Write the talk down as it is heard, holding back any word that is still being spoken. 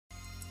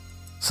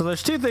So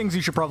there's two things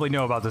you should probably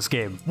know about this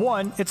game.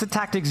 One, it's a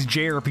tactics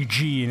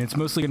JRPG, and it's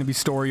mostly going to be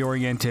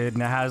story-oriented,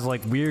 and it has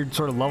like weird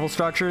sort of level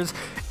structures,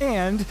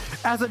 and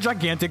has a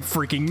gigantic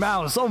freaking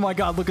mouse. Oh my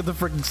god, look at the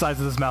freaking size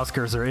of this mouse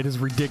cursor. It is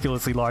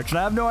ridiculously large, and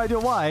I have no idea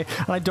why,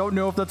 and I don't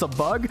know if that's a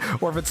bug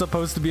or if it's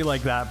supposed to be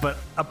like that, but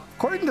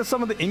according to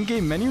some of the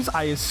in-game menus,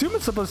 I assume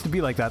it's supposed to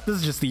be like that. This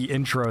is just the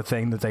intro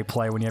thing that they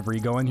play whenever you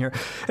go in here.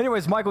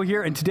 Anyways, Michael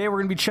here, and today we're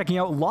going to be checking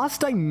out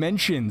Lost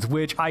Dimensions,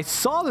 which I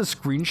saw the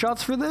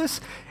screenshots for this,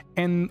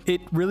 and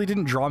it really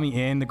didn't draw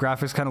me in. The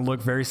graphics kind of look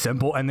very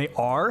simple, and they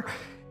are.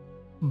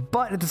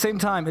 But at the same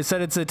time, it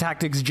said it's a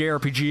tactics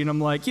JRPG, and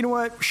I'm like, you know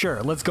what?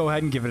 Sure, let's go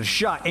ahead and give it a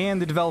shot.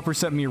 And the developer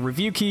sent me a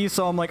review key,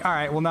 so I'm like, all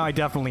right, well, now I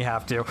definitely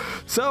have to.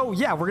 So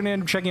yeah, we're going to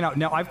end up checking it out.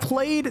 Now, I've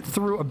played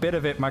through a bit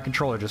of it. My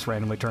controller just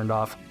randomly turned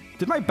off.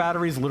 Did my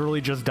batteries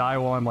literally just die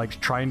while I'm like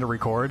trying to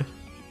record?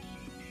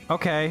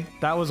 Okay,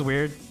 that was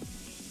weird.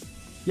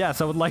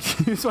 Yes, I would like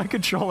to use my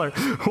controller.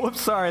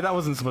 Whoops, sorry, that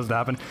wasn't supposed to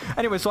happen.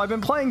 Anyway, so I've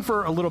been playing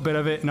for a little bit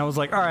of it, and I was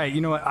like, all right,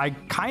 you know what? I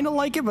kind of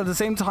like it, but at the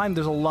same time,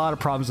 there's a lot of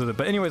problems with it.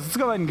 But anyways, let's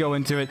go ahead and go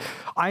into it.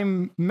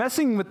 I'm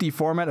messing with the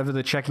format of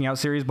the Checking Out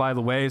series, by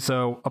the way,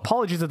 so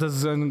apologies if this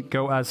doesn't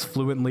go as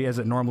fluently as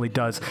it normally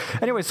does.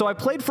 Anyway, so I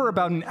played for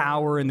about an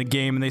hour in the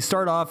game, and they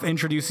start off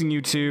introducing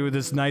you to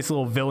this nice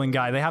little villain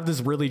guy. They have this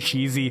really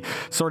cheesy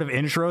sort of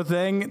intro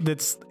thing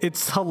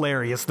it's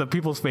hilarious. The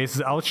people's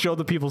faces. I'll show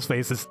the people's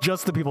faces,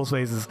 just the people's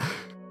faces.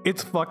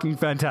 It's fucking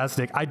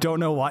fantastic. I don't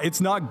know why. It's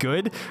not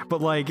good,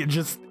 but like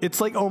it's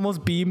like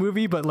almost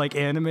B-movie, but like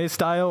anime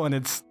style, and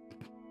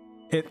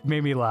it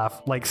made me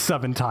laugh like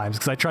 7 times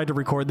because I tried to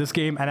record this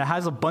game and it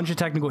has a bunch of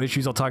technical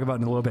issues I'll talk about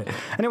in a little bit.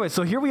 Anyway,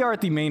 so here we are at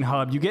the main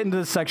hub. You get into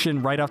this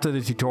section right after the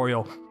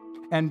tutorial,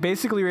 and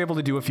basically you're able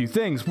to do a few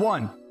things.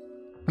 One,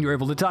 you're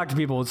able to talk to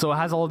people, so it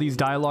has all these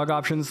dialogue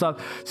options and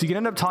stuff, so you can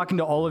end up talking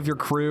to all of your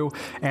crew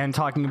and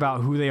talking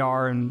about who they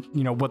are and,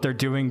 you know, what they're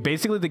doing.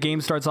 Basically, the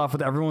game starts off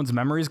with everyone's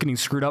memories getting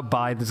screwed up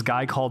by this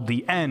guy called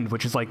the End,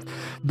 which is like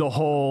the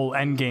whole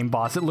end game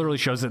boss. It literally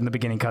shows it in the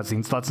beginning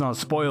cutscene, so that's not a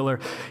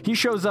spoiler. He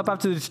shows up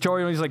after the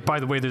tutorial, and he's like,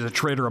 by the way, there's a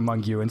traitor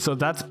among you, and so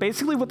that's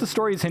basically what the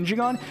story is hinging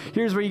on.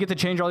 Here's where you get to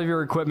change all of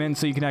your equipment,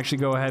 so you can actually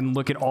go ahead and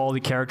look at all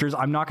the characters.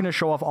 I'm not going to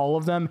show off all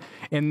of them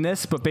in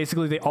this, but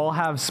basically they all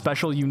have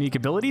special unique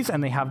abilities,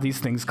 and they have these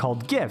things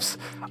called gifts.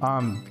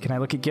 Can I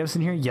look at gifts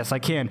in here? Yes, I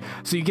can.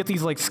 So you get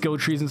these like skill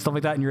trees and stuff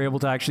like that, and you're able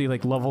to actually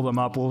like level them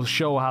up. We'll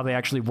show how they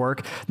actually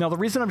work. Now, the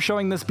reason I'm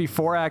showing this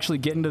before I actually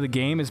get into the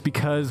game is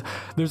because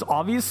there's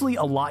obviously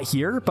a lot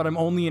here, but I'm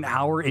only an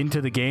hour into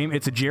the game.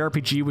 It's a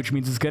JRPG, which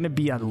means it's going to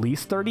be at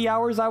least 30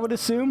 hours, I would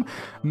assume.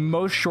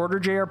 Most shorter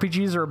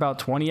JRPGs are about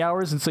 20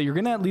 hours, and so you're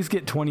going to at least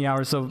get 20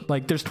 hours. So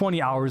like there's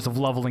 20 hours of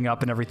leveling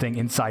up and everything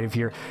inside of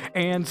here.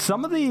 And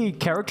some of the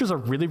characters are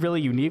really,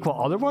 really unique,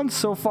 while other ones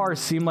so far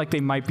seem like they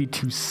might be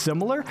too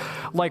similar.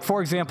 Like, for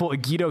example,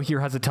 Agito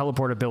here has a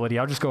teleport ability.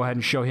 I'll just go ahead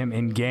and show him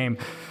in game.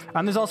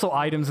 And there's also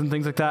items and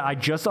things like that. I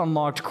just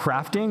unlocked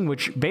crafting,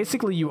 which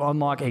basically you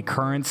unlock a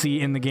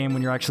currency in the game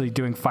when you're actually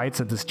doing fights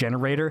at this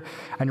generator,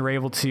 and you're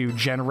able to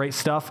generate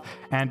stuff,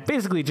 and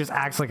basically it just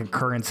acts like a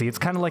currency. It's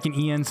kind of like an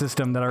EN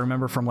system that I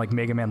remember from like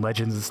Mega Man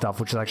Legends and stuff,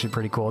 which is actually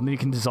pretty cool. And then you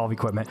can dissolve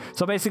equipment.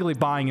 So basically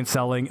buying and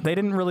selling. They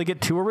didn't really get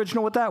too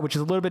original with that, which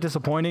is a little bit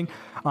disappointing.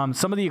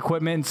 Some of the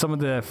equipment and some of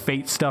the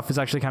fate stuff is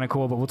actually kind of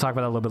cool, but we'll talk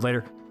about that a little bit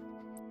later.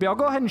 But I'll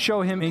go ahead and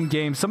show him in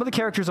game. Some of the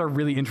characters are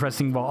really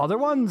interesting, while other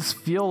ones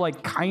feel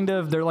like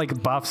they're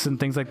like buffs and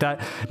things like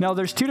that. Now,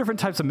 there's 2 different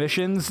types of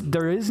missions.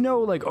 There is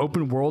no like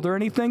open world or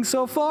anything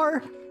so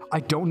far. I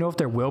don't know if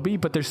there will be,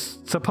 but there's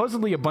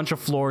supposedly a bunch of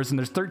floors, and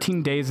there's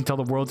 13 days until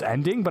the world's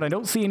ending, but I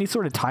don't see any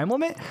sort of time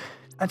limit.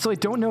 And so I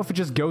don't know if it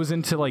just goes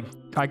into like,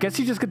 I guess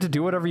you just get to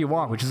do whatever you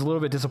want, which is a little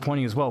bit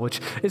disappointing as well,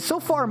 which is so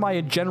far my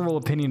general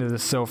opinion of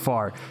this so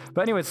far.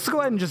 But anyways, let's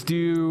go ahead and just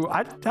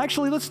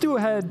let's do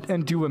ahead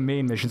and do a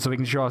main mission so we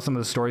can show off some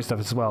of the story stuff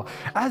as well.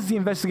 As the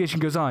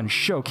investigation goes on,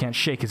 Sho can't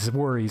shake his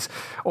worries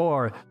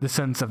or the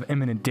sense of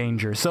imminent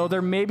danger. So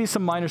there may be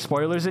some minor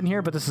spoilers in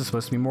here, but this is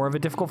supposed to be more of a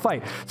difficult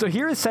fight. So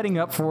here is setting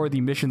up for the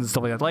missions and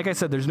stuff like that. Like I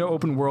said, there's no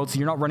open world, so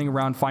you're not running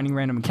around finding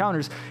random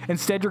encounters.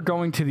 Instead, you're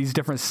going to these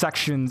different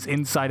sections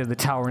inside of the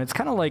tower, and it's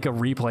kind of like a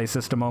replay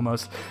system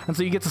almost. And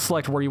so you get to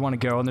select where you want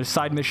to go, and there's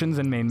side missions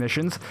and main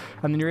missions,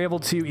 and then you're able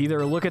to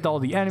either look at all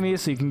the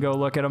enemies, so you can go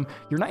look at them.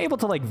 You're not able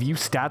to like view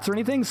stats or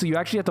anything, so you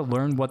actually have to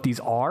learn what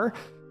these are.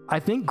 I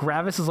think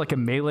Gravis is like a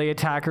melee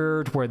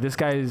attacker, to where this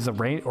guy is a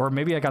range, or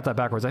maybe I got that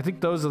backwards. I think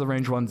those are the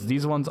range ones.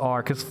 These ones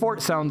are, because Fort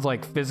sounds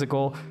like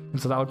physical,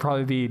 and so that would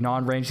probably be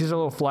non-range. These are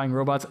little flying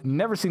robots.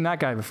 Never seen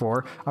that guy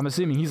before. I'm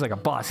assuming he's like a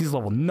boss. He's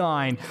level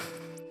 9.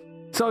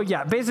 So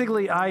yeah,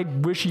 basically, I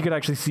wish you could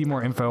actually see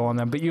more info on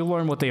them, but you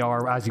learn what they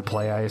are as you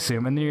play, I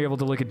assume, and then you're able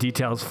to look at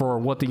details for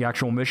what the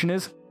actual mission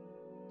is.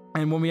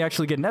 And when we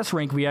actually get an S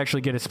rank, we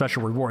actually get a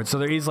special reward. So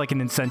there is like an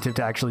incentive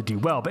to actually do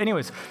well. But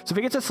anyways, so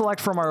we get to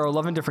select from our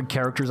 11 different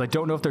characters. I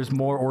don't know if there's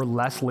more or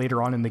less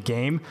later on in the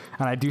game.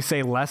 And I do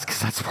say less because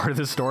that's part of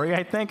the story,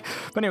 I think.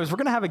 But anyways, we're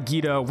going to have a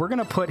Guido. We're going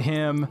to put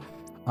him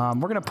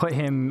We're going to put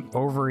him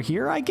over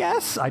here, I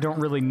guess. I don't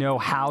really know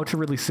how to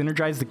really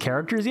synergize the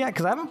characters yet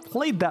because I haven't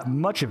played that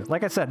much of it.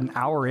 Like I said, an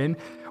hour in,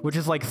 which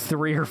is like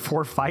 3 or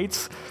 4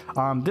 fights.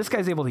 This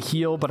guy's able to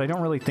heal, but I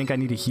don't really think I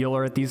need a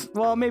healer at these.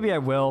 Well, maybe I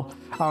will.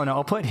 I don't know.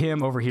 I'll put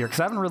him over here because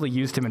I haven't really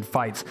used him in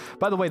fights.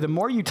 By the way, the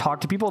more you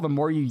talk to people, the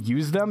more you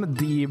use them,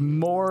 the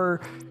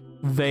more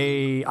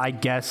they, I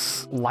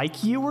guess,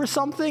 like you or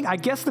something. I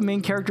guess the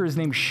main character is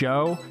named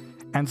Sho.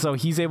 And so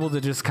he's able to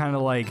just kind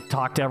of like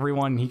talk to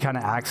everyone. He kind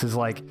of acts as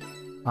like,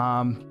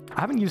 I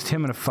haven't used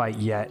him in a fight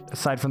yet,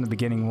 aside from the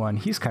beginning one.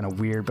 He's kind of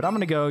weird, but I'm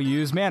going to go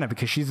use Mana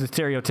because she's a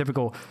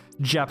stereotypical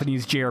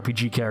Japanese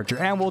JRPG character.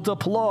 And we'll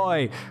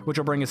deploy, which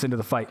will bring us into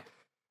the fight.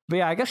 But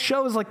yeah, I guess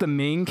Sho is like the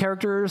main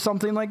character or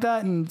something like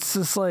that. And it's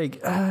just like,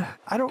 I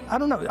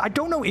don't know. I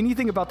don't know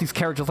anything about these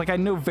characters. Like I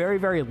know very,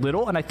 very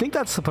little. And I think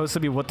that's supposed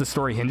to be what the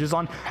story hinges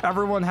on.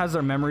 Everyone has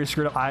their memory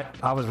screwed up.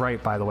 I was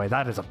right, by the way.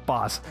 That is a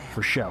boss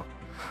for Sho.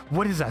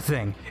 What is that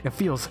thing? It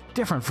feels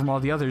different from all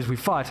the others we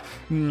fought.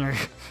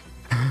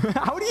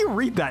 How do you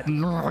read that?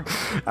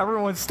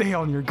 Everyone stay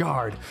on your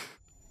guard.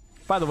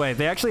 By the way,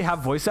 they actually have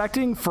voice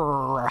acting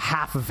for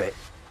half of it.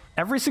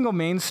 Every single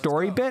main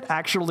story bit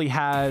actually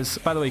has,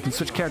 by the way, you can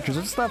switch characters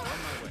and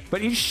stuff,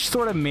 but each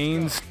sort of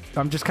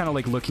I'm just kind of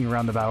like looking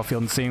around the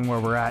battlefield and seeing where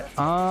we're at.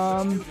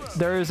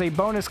 There is a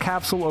bonus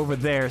capsule over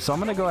there, so I'm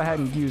going to go ahead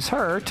and use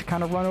her to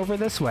kind of run over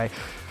this way.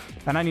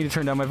 And I need to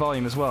turn down my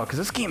volume as well, because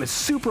this game is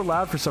super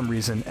loud for some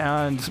reason,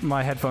 and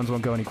my headphones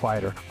won't go any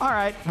quieter. All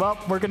right, well,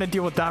 we're going to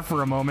deal with that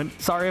for a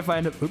moment. Sorry if I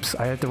end up... Oops,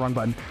 I hit the wrong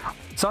button.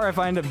 Sorry if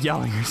I end up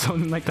yelling or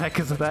something like that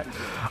because of that.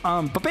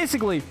 But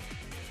basically,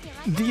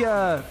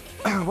 the...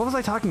 what was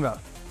I talking about?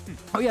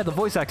 Oh, yeah, the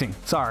voice acting.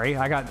 Sorry,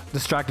 I got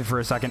distracted for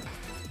a second.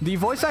 The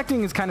voice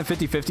acting is kind of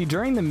 50-50.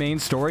 During the main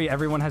story,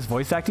 everyone has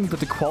voice acting, but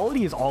the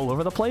quality is all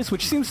over the place,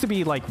 which seems to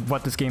be like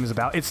what this game is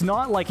about. It's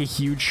not like a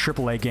huge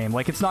AAA game.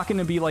 Like, it's not going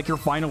to be like your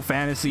Final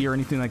Fantasy or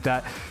anything like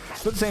that.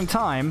 But at the same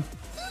time,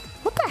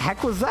 what the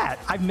heck was that?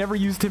 I've never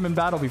used him in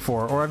battle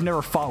before, or I've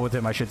never fought with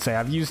him, I should say.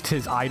 I've used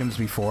his items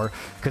before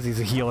because he's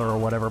a healer or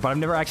whatever, but I've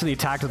never actually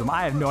attacked with him.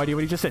 I have no idea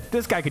what he just did.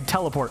 This guy could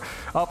teleport.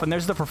 Oh, and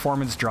there's the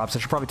performance drops. I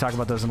should probably talk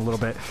about those in a little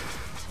bit.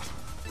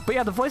 But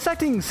yeah, the voice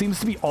acting seems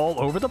to be all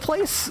over the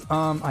place.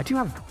 I do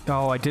have...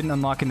 Oh, I didn't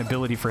unlock an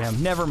ability for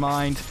him. Never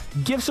mind.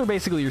 Gifts are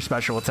basically your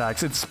special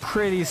attacks. It's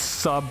pretty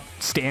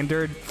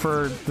substandard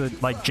for the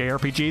like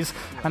JRPGs.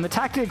 And the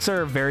tactics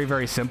are very,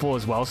 very simple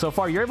as well. So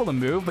far, you're able to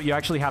move, but you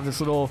actually have this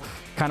little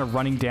kind of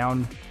running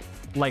down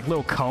like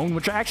little cone,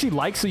 which I actually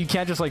like, so you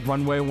can't just like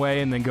run way away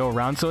and then go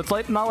around. So it's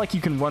like not like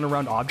you can run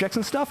around objects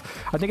and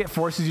stuff. I think it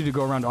forces you to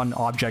go around on an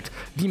object.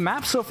 The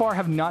maps so far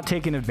have not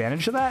taken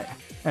advantage of that,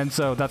 and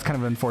so that's kind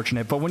of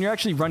unfortunate. But when you're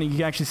actually running, you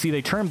can actually see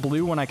they turn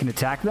blue when I can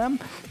attack them,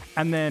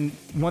 and then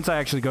once I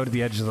actually go to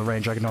the edge of the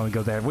range, I can only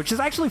go there, which is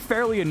actually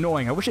fairly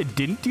annoying. I wish it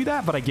didn't do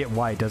that, but I get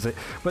why it does it.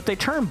 But they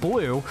turn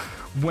blue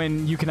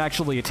when you can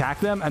actually attack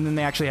them, and then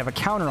they actually have a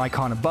counter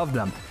icon above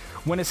them.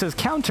 When it says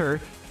counter,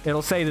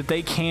 it'll say that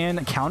they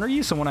can counter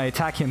you, so when I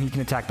attack him, he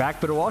can attack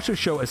back, but it'll also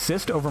show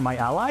assist over my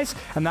allies,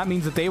 and that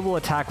means that they will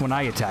attack when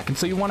I attack, and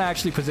so you want to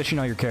actually position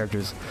all your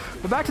characters.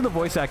 But back to the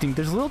voice acting,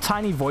 there's little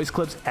tiny voice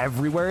clips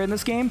everywhere in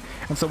this game,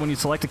 and so when you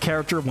select a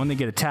character, when they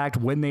get attacked,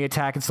 when they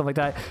attack, and stuff like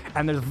that,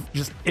 and there's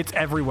just, it's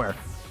everywhere.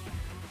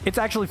 It's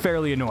actually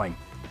fairly annoying,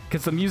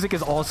 because the music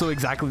is also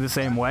exactly the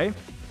same way.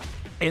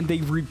 And they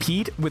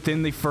repeat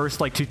within the first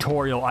like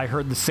tutorial. I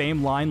heard the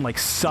same line like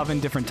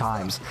 7 different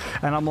times.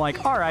 And I'm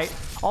like, all right.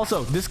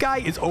 Also, this guy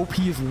is OP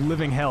as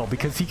living hell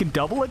because he can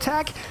double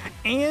attack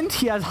and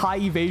he has high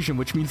evasion,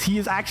 which means he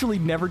has actually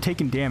never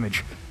taken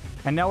damage.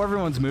 And now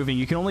everyone's moving.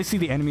 You can only see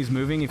the enemies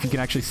moving if you can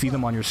actually see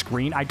them on your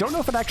screen. I don't know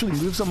if it actually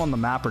moves them on the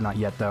map or not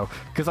yet though,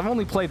 because I've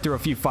only played through a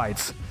few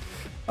fights.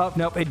 Oh,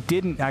 nope, it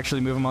didn't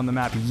actually move him on the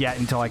map yet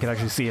until I could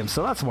actually see him,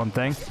 so that's one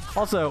thing.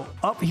 Also,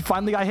 he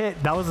finally got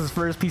hit. That was his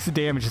first piece of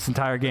damage this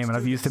entire game, and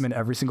I've used him in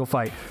every single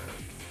fight.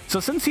 So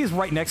since he's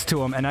right next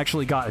to him and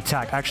actually got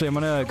attacked, actually, I'm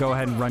going to go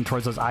ahead and run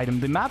towards those items.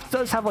 The map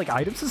does have, like,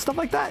 items and stuff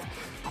like that.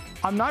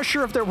 I'm not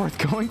sure if they're worth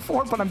going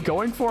for, but I'm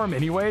going for them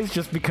anyways,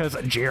 just because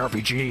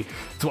JRPG,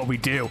 it's what we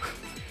do.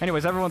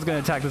 Anyways, everyone's going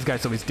to attack this guy,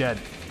 so he's dead.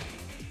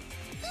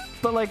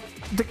 But, like,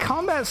 the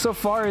combat so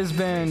far has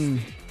been...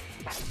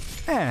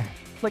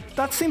 Like,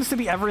 that seems to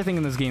be everything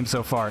in this game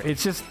so far.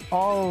 It's just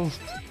all...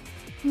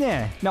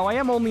 Now, I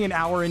am only an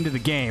hour into the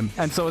game,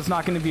 and so it's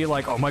not going to be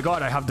like, oh my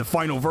god, I have the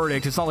final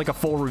verdict. It's not like a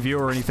full review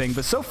or anything.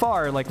 But so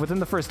far, like, within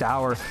the first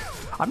hour,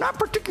 I'm not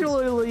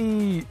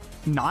particularly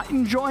not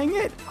enjoying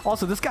it.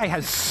 Also, this guy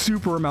has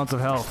super amounts of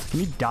health.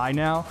 Can he die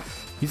now?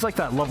 He's like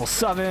that level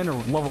 7 or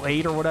level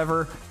 8 or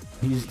whatever.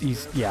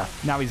 Yeah,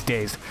 now he's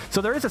dazed.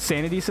 So there is a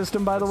sanity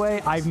system, by the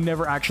way. I've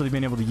never actually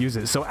been able to use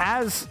it. So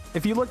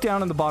if you look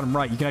down in the bottom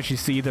right, you can actually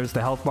see there's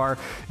the health bar.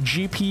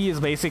 GP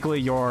is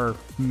basically your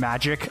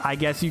magic, I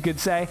guess you could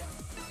say.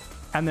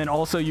 And then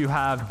also you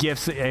have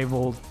gifts that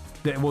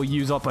will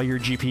use up all your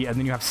GP, and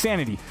then you have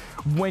sanity.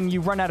 When you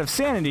run out of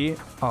sanity...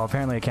 Oh,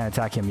 apparently I can't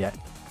attack him yet.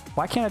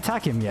 Why can't I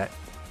attack him yet?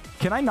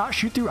 Can I not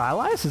shoot through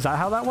allies? Is that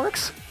how that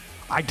works?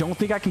 I don't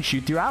think I can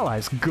shoot through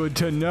allies. Good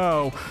to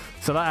know.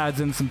 So that adds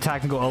in some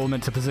technical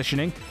element to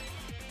positioning.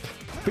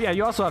 But yeah,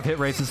 you also have hit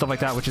rates and stuff like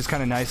that, which is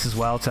kind of nice as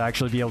well to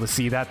actually be able to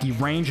see that. The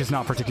range is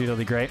not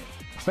particularly great.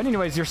 But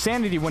anyways, your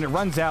sanity, when it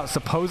runs out,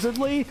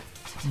 supposedly,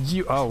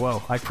 you... Oh,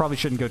 whoa. I probably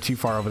shouldn't go too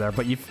far over there.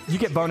 But you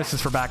get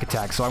bonuses for back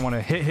attack. So I want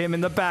to hit him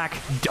in the back.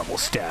 Double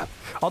stab.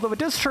 Although it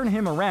does turn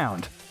him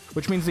around,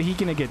 which means that he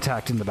can get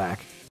attacked in the back.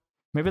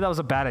 Maybe that was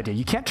a bad idea.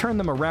 You can't turn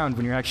them around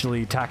when you're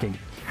actually attacking.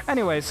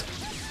 Anyways,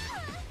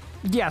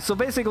 yeah, so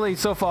basically,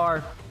 so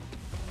far,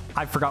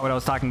 I forgot what I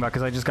was talking about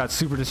because I just got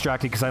super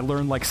distracted because I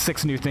learned like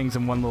 6 new things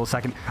in one little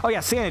second. Oh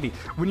yeah, sanity.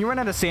 When you run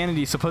out of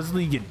sanity,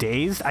 supposedly you get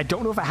dazed. I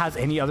don't know if it has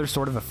any other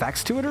sort of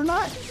effects to it or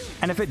not.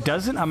 And if it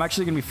doesn't, I'm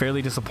actually going to be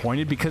fairly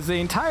disappointed because the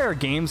entire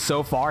game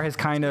so far has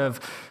kind of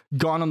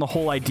gone on the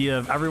whole idea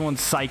of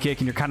everyone's psychic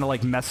and you're kind of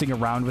like messing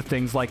around with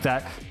things like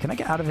that. Can I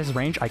get out of his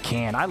range? I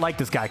can. I like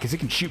this guy because he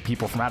can shoot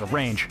people from out of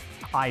range.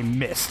 I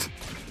missed.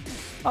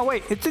 Oh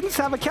wait, it didn't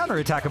have a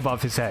counterattack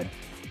above his head.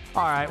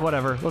 All right,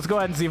 whatever. Let's go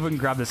ahead and see if we can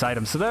grab this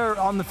item. So there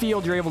on the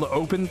field, you're able to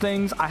open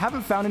things. I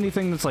haven't found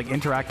anything that's like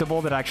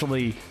interactable that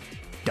actually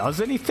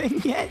does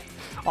anything yet.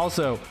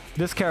 Also,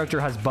 this character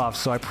has buffs,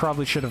 so I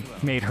probably should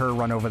have made her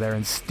run over there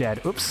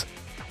instead. Oops,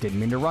 didn't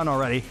mean to run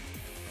already.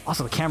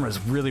 Also, the camera is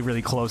really,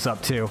 really close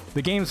up, too.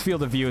 The game's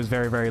field of view is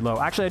very, very low.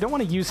 Actually, I don't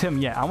want to use him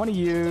yet. I want to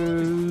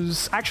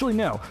use... Actually,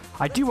 no.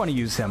 I do want to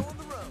use him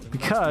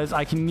because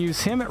I can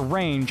use him at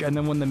range, and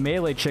then when the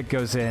melee chick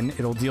goes in,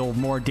 it'll deal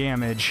more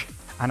damage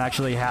and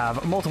actually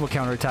have multiple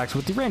counterattacks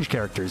with the ranged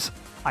characters.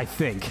 I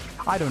think.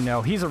 I don't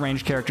know. He's a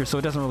ranged character, so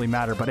it doesn't really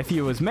matter. But if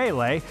he was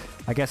melee,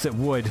 I guess it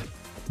would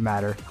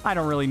matter. I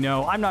don't really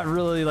know. I'm not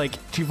really,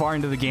 like, too far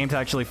into the game to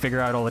actually figure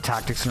out all the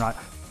tactics or not.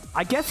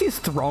 I guess he's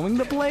throwing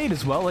the blade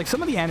as well. Like,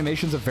 some of the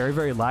animations are very,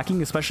 very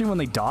lacking, especially when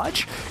they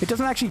dodge. It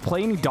doesn't actually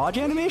play any dodge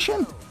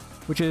animation,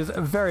 which is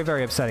very,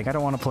 very upsetting. I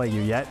don't want to play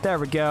you yet. There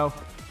we go.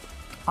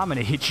 I'm going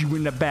to hit you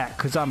in the back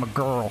because I'm a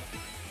girl.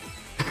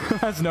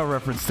 Has no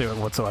reference to it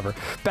whatsoever.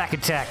 Back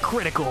attack,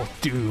 critical,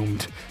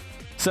 doomed.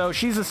 So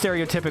she's a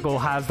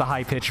stereotypical, has the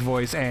high-pitched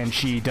voice, and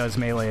she does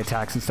melee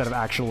attacks instead of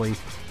actually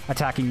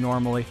attacking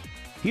normally.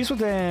 He's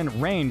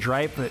within range,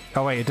 right? But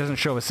oh wait, it doesn't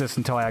show assist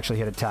until I actually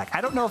hit attack.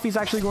 I don't know if he's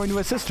actually going to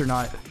assist or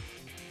not.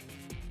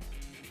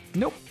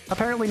 Nope,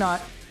 apparently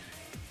not.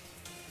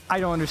 I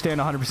don't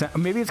understand 100%.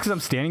 Maybe it's because I'm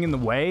standing in the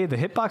way. The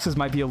hitboxes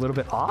might be a little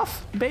bit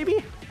off,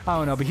 maybe? I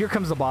don't know, but here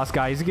comes the boss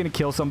guy. Is he going to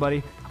kill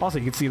somebody? Also,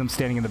 you can see them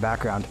standing in the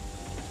background.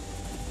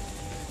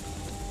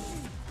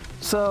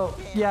 So,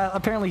 yeah,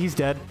 apparently he's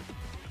dead.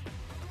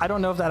 I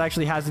don't know if that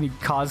actually has any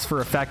cause for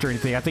effect or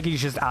anything. I think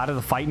he's just out of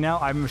the fight now.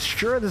 I'm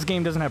sure this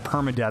game doesn't have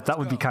permadeath. That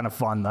would be kind of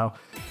fun, though.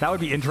 That would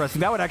be interesting.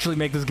 That would actually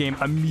make this game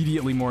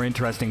immediately more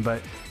interesting,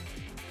 but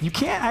you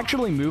can't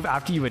actually move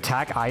after you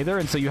attack either,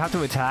 and so you have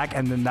to attack,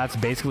 and then that's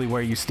basically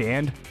where you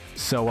stand.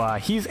 So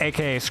he's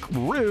aka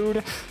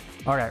screwed.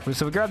 All right,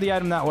 so we grabbed the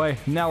item that way.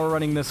 Now we're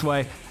running this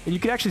way. And you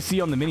can actually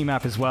see on the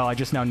minimap as well. I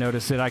just now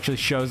noticed it actually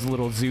shows a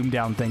little zoom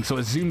down thing. So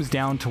it zooms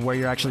down to where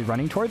you're actually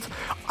running towards.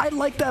 I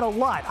like that a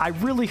lot. I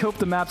really hope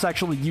the maps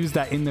actually use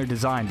that in their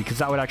design because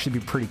that would actually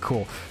be pretty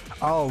cool.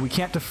 Oh, we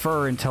can't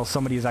defer until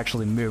somebody is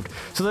actually moved.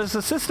 So there's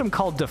a system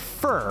called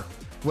defer,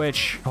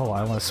 which... Oh,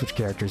 I want to switch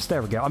characters.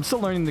 There we go. I'm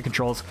still learning the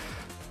controls.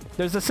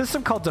 There's a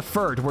system called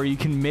deferred where you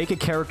can make a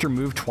character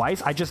move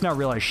twice. I just now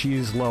realized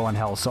she's low on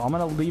health, so I'm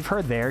going to leave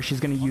her there. She's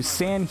going to use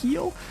San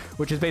Heal,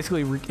 which is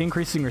basically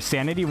increasing her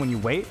sanity when you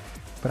wait.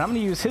 But I'm going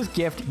to use his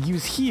gift,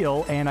 use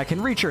Heal, and I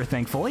can reach her,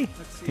 thankfully.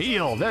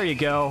 Heal, there you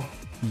go.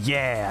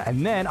 Yeah,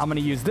 and then I'm going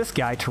to use this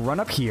guy to run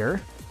up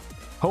here.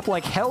 Hope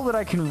like hell that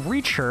I can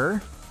reach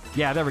her.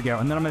 Yeah, there we go.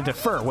 And then I'm going to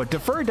defer. What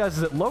defer does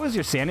is it lowers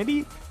your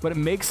sanity, but it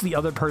makes the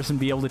other person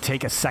be able to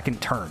take a second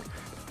turn.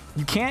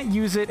 You can't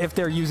use it if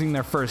they're using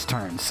their first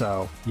turn,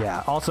 so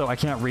yeah. Also, I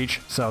can't reach,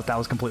 so that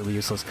was completely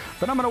useless.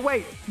 But I'm gonna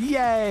wait.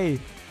 Yay!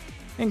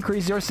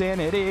 Increase your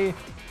sanity.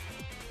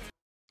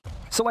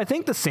 So I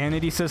think the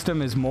sanity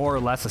system is more or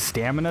less a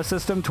stamina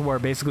system to where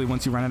basically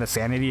once you run out of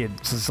sanity,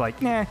 it's just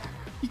like, nah,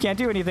 you can't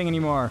do anything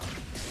anymore.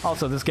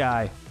 Also, this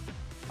guy,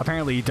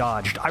 apparently he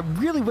dodged. I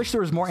really wish there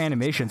was more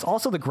animations.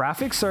 Also, the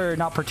graphics are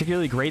not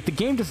particularly great. The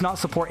game does not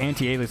support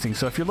anti-aliasing.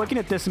 So if you're looking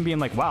at this and being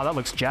like, wow, that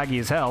looks jaggy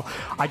as hell,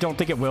 I don't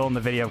think it will in the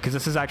video because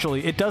this is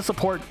actually, it does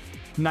support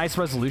nice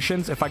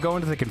resolutions. If I go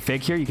into the config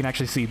here, you can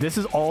actually see this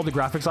is all the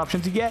graphics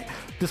options you get.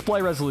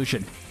 Display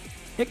resolution.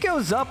 It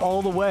goes up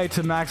all the way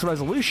to max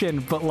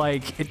resolution, but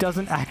like it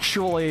doesn't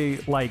actually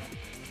like,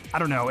 I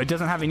don't know, it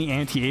doesn't have any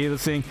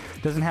anti-aliasing,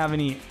 doesn't have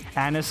any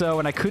ANISO,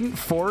 and I couldn't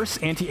force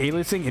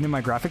anti-aliasing into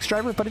my graphics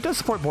driver, but it does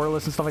support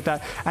borderless and stuff like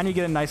that, and you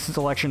get a nice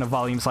selection of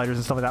volume sliders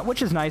and stuff like that,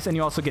 which is nice, and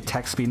you also get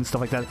text speed and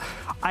stuff like that.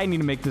 I need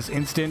to make this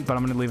instant, but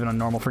I'm going to leave it on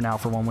normal for now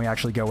for when we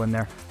actually go in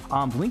there.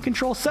 Link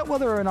control, set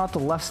whether or not the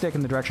left stick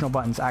and the directional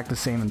buttons act the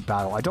same in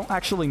battle. I don't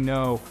actually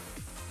know.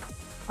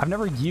 I've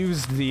never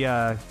used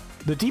the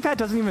D-pad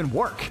doesn't even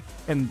work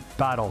in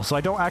battle, so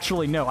I don't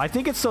actually know. I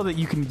think it's so that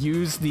you can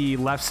use the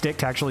left stick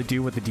to actually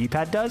do what the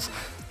D-pad does.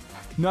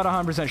 Not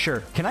 100% sure.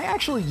 Can I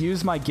actually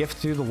use my gift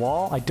through the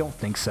wall? I don't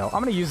think so.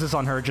 I'm going to use this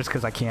on her just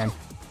because I can.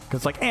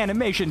 Because, like,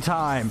 animation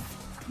time.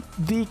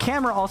 The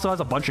camera also has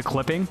a bunch of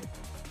clipping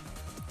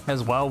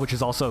as well, which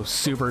is also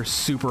super,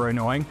 super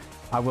annoying,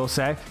 I will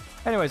say.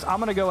 Anyways, I'm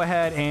going to go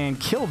ahead and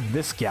kill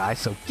this guy.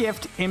 So,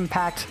 gift,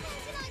 impact.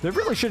 They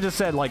really should have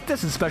said, like,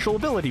 this is special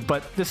ability.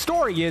 But the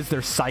story is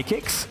they're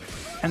psychics.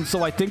 And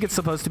so I think it's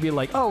supposed to be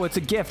like, oh, it's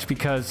a gift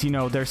because, you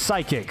know, they're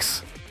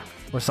psychics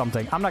or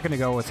something. I'm not going to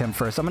go with him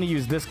first. I'm going to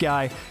use this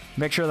guy,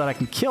 make sure that I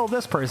can kill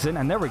this person.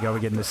 And there we go. We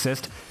get an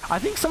assist. I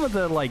think some of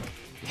the, like,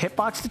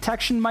 hitbox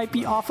detection might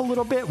be off a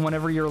little bit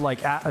whenever you're,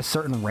 like, at a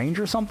certain range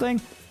or something.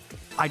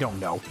 I don't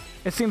know.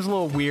 It seems a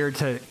little weird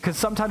to, because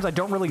sometimes I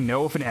don't really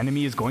know if an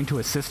enemy is going to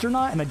assist or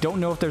not, and I don't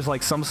know if there's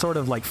like some sort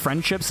of like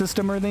friendship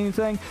system or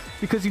anything,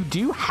 because you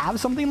do have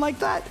something like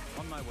that.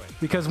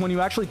 Because when you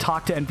actually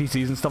talk to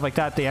NPCs and stuff like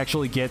that, they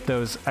actually get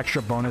those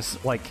extra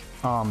bonus, like,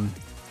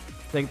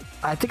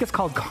 I think it's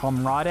called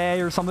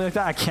camaraderie or something like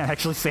that. I can't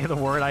actually say the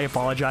word. I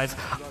apologize.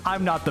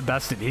 I'm not the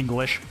best at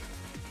English.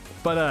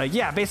 But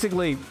yeah,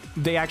 basically,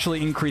 they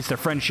actually increase their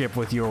friendship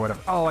with you or whatever.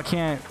 Oh, I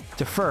can't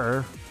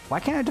defer. Why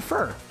can't I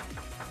defer?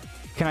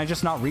 Can I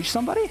just not reach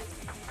somebody?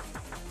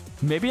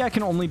 Maybe I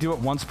can only do it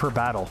once per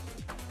battle.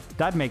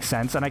 That makes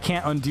sense, and I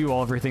can't undo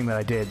everything that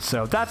I did,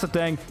 so that's a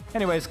thing.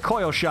 Anyways,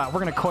 coil shot. We're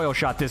gonna coil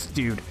shot this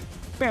dude.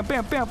 Bam,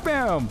 bam, bam,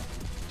 bam!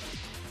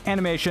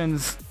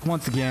 Animations,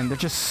 once again, they're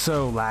just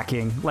so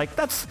lacking. Like,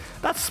 that's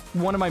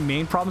one of my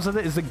main problems with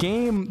it, is the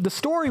game, the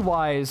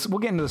story-wise, we'll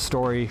get into the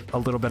story a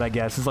little bit, I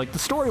guess, is like, the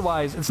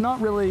story-wise, it's not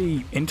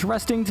really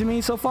interesting to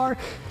me so far.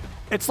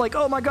 It's like,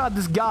 oh my god,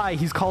 this guy,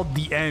 he's called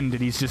The End,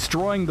 and he's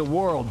destroying the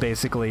world,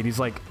 basically. And he's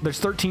like, there's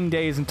 13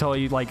 days until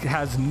he, like,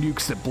 has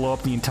nukes that blow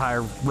up the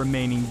entire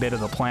remaining bit of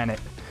the planet.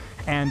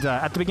 And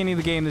at the beginning of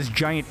the game, this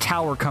giant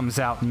tower comes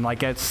out, and,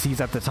 like, he's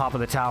at the top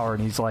of the tower,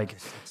 and he's like,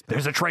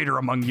 there's a traitor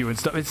among you and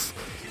stuff.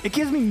 It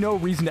gives me no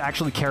reason to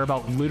actually care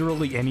about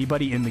literally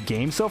anybody in the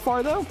game so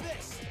far, though.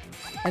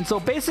 And so,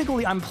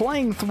 basically, I'm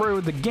playing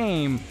through the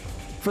game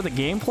for the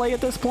gameplay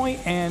at this point,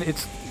 and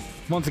it's...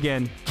 once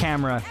again,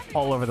 camera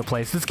all over the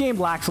place. This game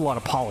lacks a lot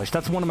of polish.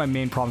 That's one of my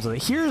main problems with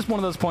it. Here's one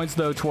of those points,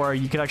 though, to where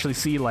you can actually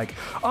see, like,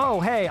 oh,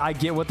 hey, I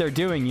get what they're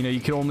doing. You know, you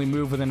can only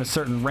move within a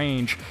certain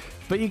range.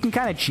 But you can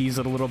kind of cheese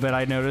it a little bit,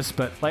 I noticed.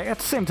 But, like, at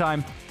the same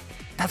time,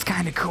 that's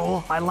kind of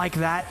cool. I like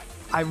that.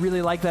 I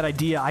really like that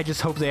idea. I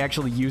just hope they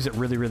actually use it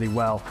really, really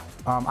well.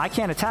 I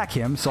can't attack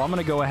him, so I'm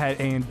going to go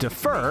ahead and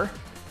defer.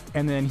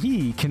 And then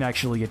he can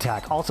actually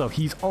attack. Also,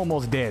 he's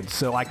almost dead,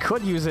 so I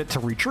could use it to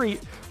retreat,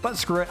 but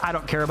screw it, I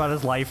don't care about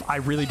his life. I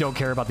really don't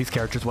care about these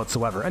characters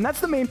whatsoever. And that's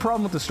the main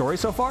problem with the story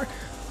so far.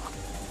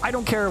 I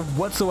don't care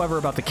whatsoever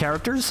about the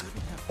characters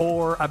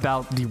or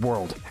about the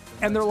world.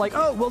 And they're like,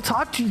 oh, we'll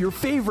talk to your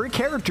favorite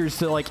characters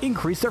to, like,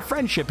 increase their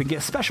friendship and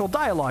get special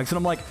dialogues. And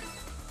I'm like,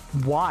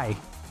 why?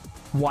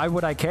 Why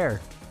would I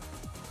care?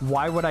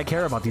 Why would I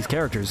care about these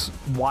characters?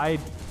 Why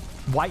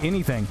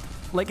anything?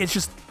 Like, it's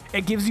just...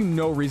 it gives you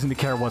no reason to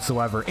care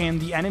whatsoever.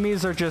 And the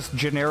enemies are just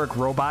generic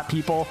robot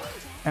people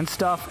and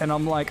stuff. And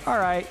I'm like, all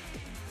right,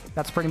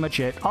 that's pretty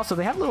much it. Also,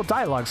 they have little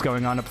dialogues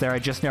going on up there. I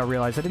just now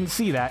realized I didn't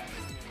see that.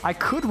 I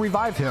could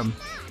revive him.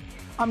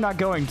 I'm not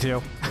going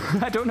to.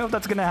 I don't know if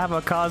that's going to have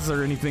a cause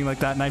or anything like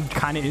that. And I'm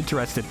kind of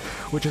interested,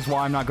 which is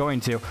why I'm not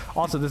going to.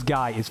 Also, this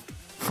guy is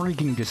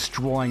freaking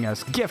destroying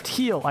us. Gift,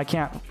 heal. I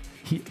can't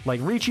like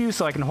reach you,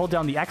 so I can hold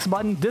down the X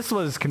button. This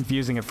was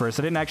confusing at first.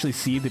 I didn't actually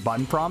see the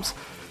button prompts.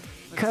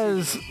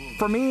 Because,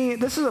 for me,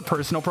 this is a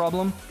personal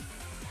problem.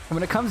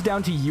 When it comes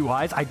down to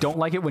UIs, I don't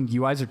like it when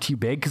UIs are too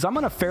big, because I'm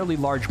on a fairly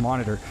large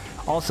monitor.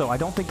 Also, I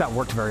don't think that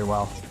worked very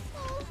well.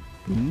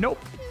 Nope.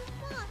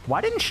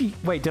 Why didn't she...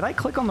 wait, did I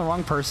click on the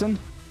wrong person?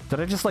 Did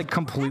I just, like,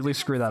 completely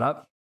screw that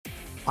up?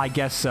 I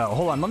guess so.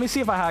 Hold on, let me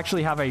see if I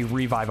actually have a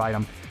revive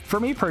item. For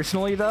me,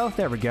 personally, though,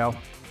 there we go.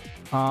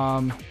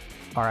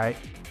 Alright.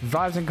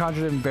 Revives and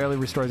conjures and barely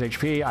restores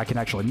HP. I can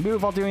actually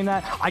move while doing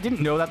that. I didn't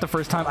know that the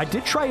first time. I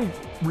did try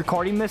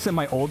recording this in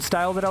my old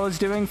style that I was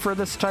doing for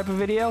this type of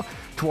video,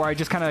 to where I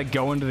just kind of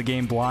go into the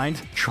game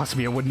blind. Trust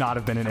me, it would not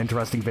have been an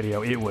interesting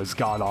video. It was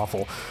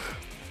god-awful.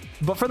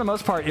 But for the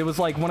most part, it was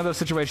like one of those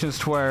situations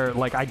to where,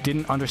 like, I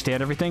didn't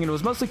understand everything, and it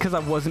was mostly because I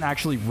wasn't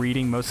actually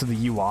reading most of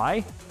the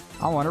UI.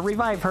 I want to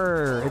revive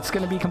her. It's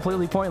going to be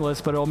completely pointless,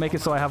 but it'll make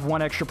it so I have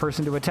one extra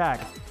person to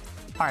attack.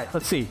 All right,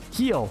 let's see.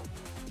 Heal.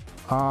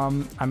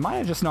 I might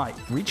have just not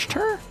reached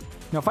her.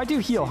 No, if I do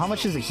heal, how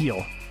much does it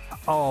heal?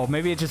 Oh,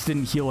 maybe it just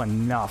didn't heal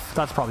enough.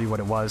 That's probably what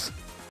it was.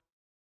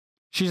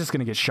 She's just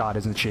gonna get shot,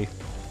 isn't she?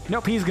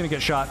 Nope, he's gonna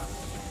get shot.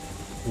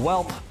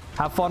 Welp,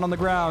 have fun on the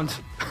ground.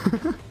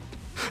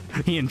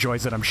 He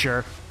enjoys it, I'm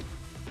sure.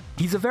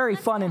 He's a very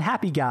fun and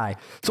happy guy.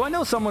 So I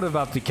know somewhat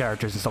about the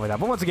characters and stuff like that.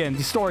 But once again,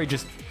 the story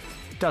just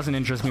doesn't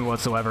interest me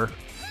whatsoever.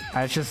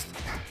 It's just...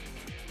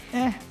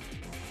 eh.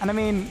 And I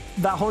mean,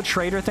 that whole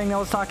traitor thing that I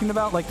was talking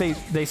about, like,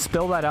 they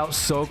spill that out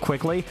so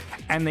quickly,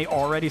 and they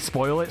already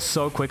spoil it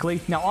so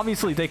quickly. Now,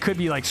 obviously, they could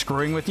be, like,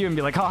 screwing with you and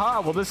be like,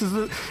 haha, well,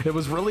 it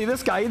was really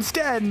this guy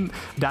instead, and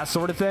that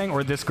sort of thing.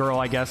 Or this girl,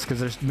 I guess, because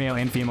there's male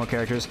and female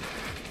characters.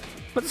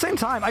 But at the same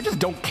time, I just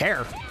don't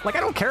care. Like,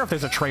 I don't care if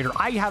there's a traitor.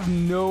 I have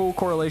no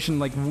correlation,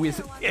 like,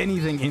 with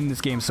anything in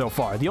this game so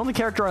far. The only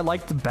character I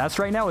like the best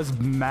right now is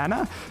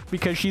Mana,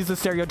 because she's the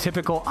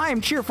stereotypical, I am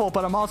cheerful,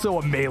 but I'm also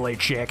a melee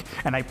chick,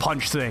 and I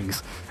punch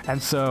things.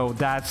 And so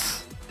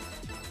that's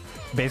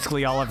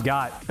basically all I've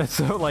got.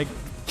 So, like,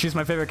 she's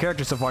my favorite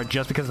character so far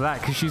just because of that,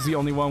 because she's the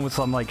only one with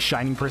some, like,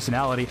 shining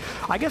personality.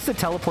 I guess the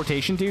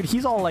teleportation dude,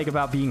 he's all, like,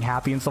 about being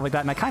happy and stuff like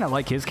that, and I kind of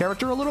like his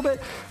character a little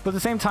bit, but at the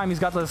same time, he's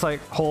got this,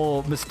 like,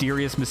 whole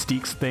mysterious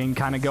Mystiques thing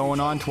kind of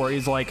going on, to where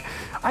he's like,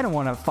 I don't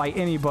want to fight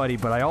anybody,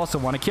 but I also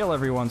want to kill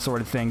everyone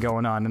sort of thing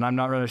going on, and I'm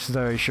not really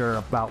necessarily sure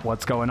about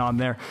what's going on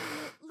there.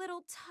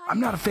 I'm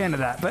not a fan of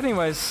that, but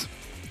anyways...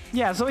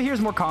 Yeah, so here's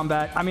more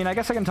combat. I mean, I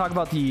guess I can talk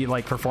about the,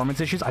 like,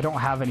 performance issues. I don't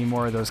have any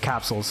more of those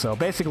capsules, so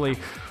basically...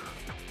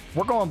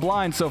 We're going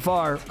blind so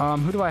far.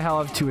 Who do I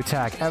have to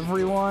attack?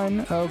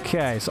 Everyone?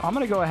 Okay, so I'm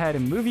going to go ahead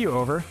and move you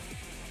over.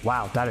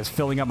 Wow, that is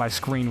filling up my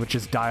screen with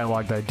just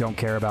dialogue that I don't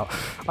care about.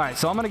 All right,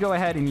 so I'm going to go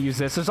ahead and use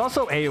this. There's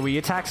also AoE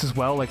attacks as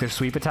well, like there's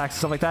sweep attacks and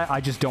stuff like that. I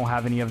just don't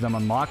have any of them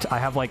unlocked. I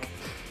have, like...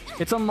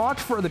 It's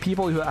unlocked for the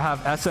people who have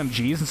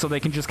SMGs, and so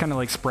they can just kind of,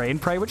 like, spray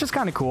and pray, which is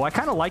kind of cool. I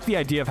kind of like the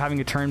idea of having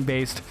a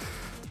turn-based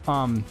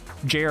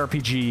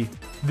JRPG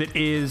that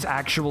is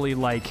actually,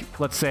 like,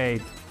 let's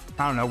say...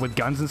 I don't know, with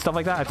guns and stuff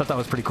like that. I thought that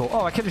was pretty cool.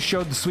 Oh, I could have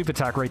showed the sweep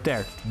attack right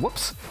there.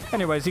 Whoops.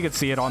 Anyways, you can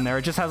see it on there.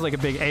 It just has like a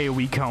big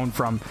AoE cone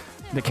from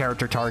the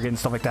character target and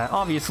stuff like that.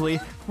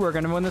 Obviously, we're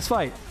going to win this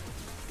fight.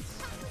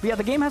 But yeah,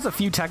 the game has a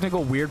few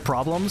technical weird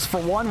problems. For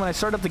one, when I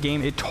started up the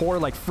game, it tore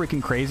like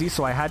freaking crazy,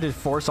 so I had to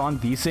force on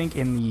VSync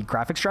in the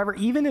graphics driver.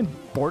 Even in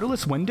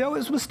borderless window,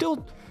 it was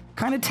still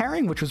kind of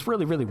tearing, which was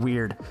really, really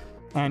weird.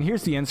 And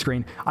here's the end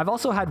screen. I've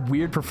also had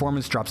weird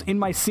performance drops. In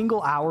my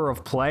single hour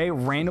of play,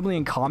 randomly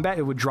in combat,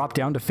 it would drop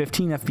down to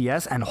 15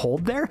 FPS and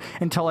hold there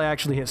until I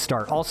actually hit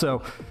start.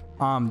 Also,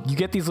 you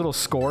get these little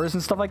scores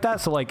and stuff like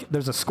that. So, like,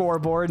 there's a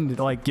scoreboard and it,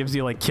 like, gives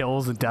you, like,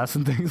 kills and deaths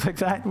and things like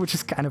that, which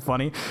is kind of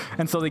funny.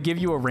 And so they give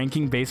you a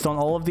ranking based on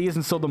all of these.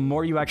 And so the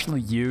more you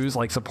actually use,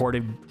 like,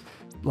 supportive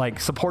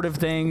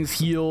things,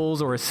 heals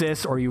or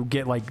assists, or you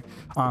get like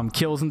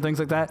kills and things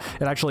like that,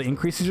 it actually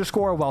increases your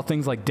score, while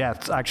things like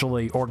deaths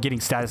actually, or getting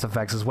status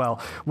effects as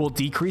well, will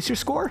decrease your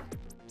score.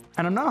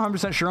 And I'm not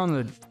 100% sure on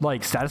the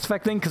like status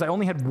effect thing, because I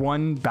only had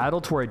one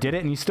battle to where I did it,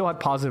 and you still had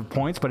positive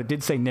points, but it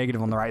did say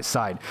negative on the right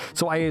side.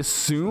 So I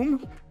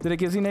assume that it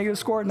gives you negative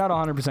score, not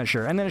 100%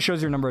 sure. And then it shows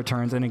your number of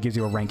turns, and it gives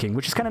you a ranking,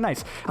 which is kind of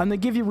nice. And they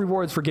give you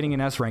rewards for getting an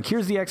S rank.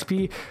 Here's the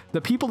XP.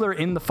 The people that are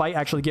in the fight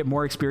actually get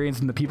more experience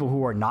than the people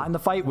who are not in the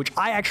fight, which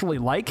I actually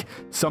like.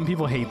 Some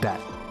people hate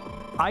that.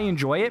 I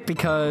enjoy it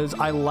because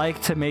I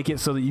like to make it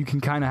so that you can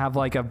kind of have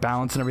like a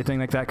balance and everything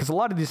like that. Because a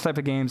lot of these type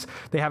of games,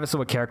 they have it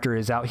so a character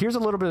is out. Here's a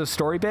little bit of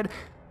story bit.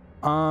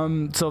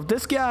 So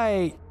this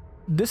guy,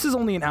 this is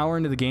only an hour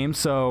into the game.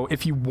 So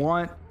if you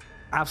want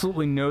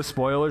absolutely no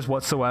spoilers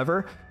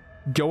whatsoever,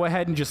 go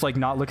ahead and just like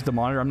not look at the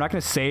monitor. I'm not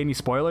going to say any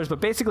spoilers, but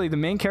basically the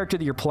main character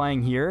that you're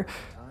playing here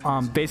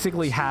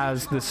basically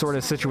has this sort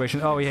of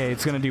situation. Oh, yeah,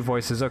 it's going to do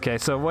voices. Okay,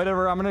 so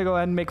whatever, I'm going to go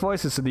ahead and make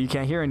voices so that you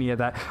can't hear any of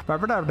that.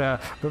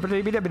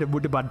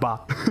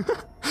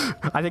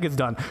 I think it's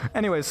done.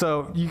 Anyway,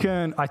 so you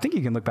can, I think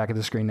you can look back at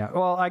the screen now.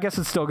 Well, I guess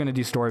it's still going to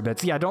do story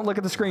bits. Yeah, don't look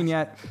at the screen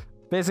yet.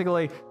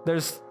 Basically,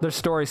 there's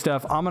story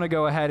stuff. I'm going to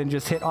go ahead and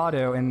just hit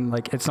auto, and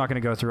like it's not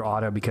going to go through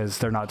auto because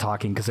they're not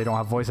talking, because they don't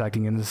have voice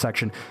acting in this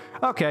section.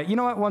 Okay, you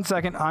know what? 1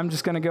 second. I'm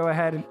just going to go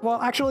ahead and,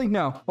 well, actually,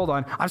 no. Hold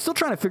on. I'm still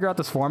trying to figure out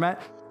this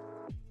format.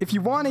 If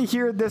you want to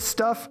hear this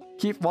stuff,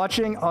 keep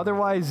watching.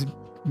 Otherwise,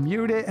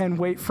 mute it and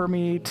wait for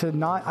me to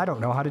not. I don't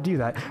know how to do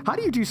that. How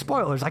do you do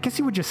spoilers? I guess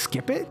you would just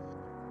skip it.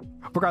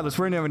 Regardless,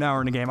 we're into an hour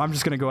in the game. I'm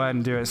just going to go ahead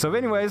and do it. So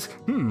anyways,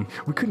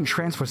 we couldn't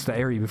transfer to the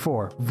area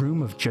before.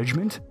 Room of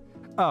Judgment?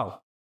 Oh.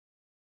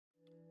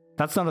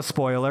 That's not a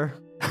spoiler.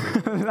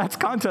 That's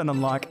content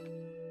unlock.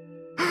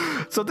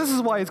 So this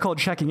is why it's called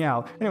Checking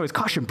Out. Anyways,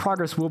 caution,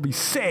 progress will be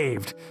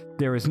saved.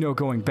 There is no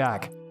going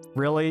back.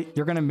 Really?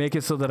 You're going to make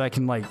it so that I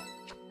can like...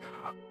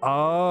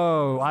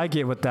 Oh, I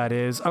get what that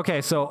is.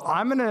 Okay, so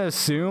I'm going to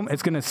assume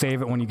it's going to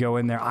save it when you go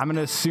in there. I'm going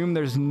to assume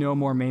there's no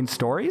more main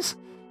stories.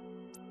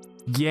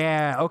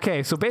 Yeah,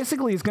 okay, so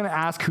basically it's going to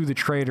ask who the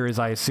traitor is,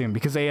 I assume,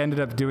 because they ended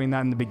up doing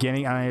that in the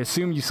beginning, and I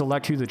assume you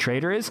select who the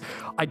traitor is.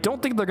 I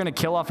don't think they're going to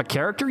kill off a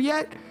character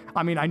yet.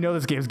 I mean, I know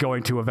this game's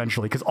going to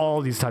eventually, because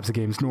all these types of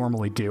games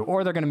normally do.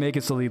 Or they're going to make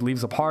it so he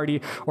leaves a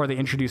party, or they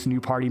introduce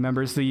new party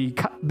members. The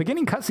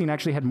beginning cutscene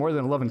actually had more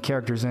than 11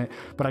 characters in it,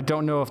 but I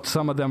don't know if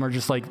some of them are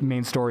just like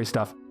main story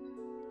stuff.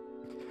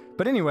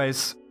 But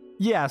anyways...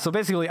 Yeah, so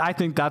basically, I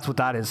think that's what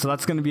that is. So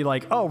that's going to be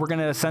like, oh, we're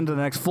going to ascend to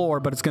the next floor,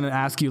 but it's going to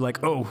ask you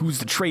like, oh, who's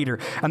the traitor?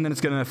 And then it's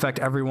going to affect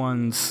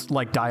everyone's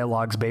like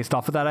dialogues based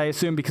off of that, I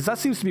assume, because that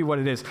seems to be what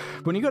it is.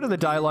 When you go to the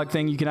dialogue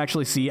thing, you can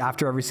actually see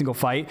after every single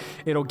fight,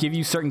 it'll give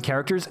you certain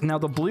characters. Now,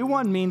 the blue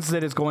one means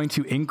that it's going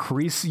to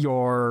increase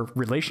your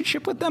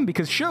relationship with them,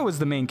 because Sho is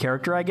the main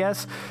character, I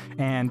guess,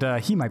 and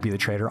he might be the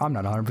traitor. I'm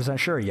not 100%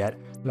 sure yet.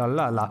 La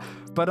la la.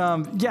 But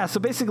yeah, so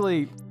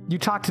basically... you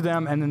talk to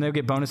them and then they'll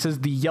get bonuses.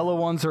 The yellow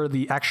ones are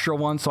the extra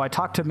ones. So I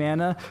talked to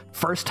Mana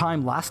first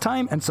time last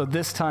time, and so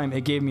this time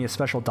it gave me a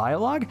special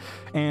dialogue,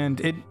 and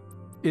it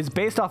is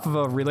based off of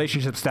a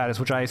relationship status,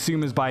 which I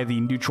assume is by the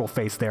neutral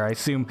face there. I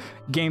assume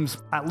game's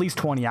at least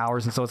 20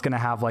 hours, and so it's going to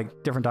have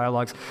like different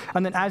dialogues.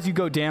 And then as you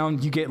go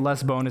down, you get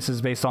less bonuses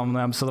based on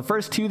them. So the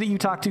first two that you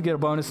talk to get a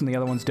bonus and the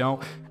other ones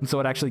don't. And so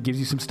it actually gives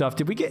you some stuff.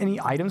 Did we get any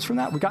items from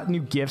that? We got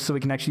new gifts, so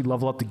we can actually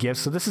level up the gifts.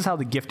 So this is how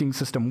the gifting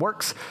system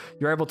works.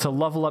 You're able to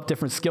level up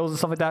different skills and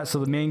stuff like that. So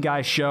the main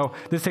guys show,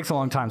 this takes a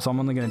long time, so I'm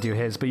only going to do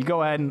his, but you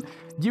go ahead and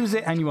use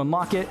it and you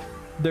unlock it.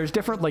 There's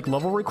different like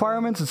level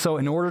requirements, and so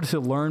in order to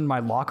learn my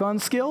lock-on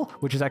skill,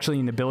 which is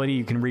actually an ability,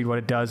 you can read what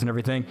it does and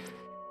everything,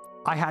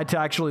 I had to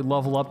actually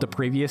level up the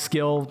previous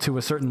skill to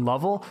a certain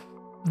level.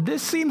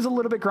 This seems a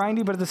little bit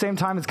grindy, but at the same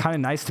time, it's kind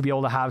of nice to be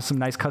able to have some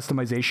nice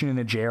customization in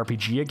a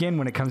JRPG again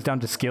when it comes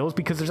down to skills,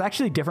 because there's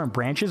actually different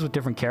branches with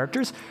different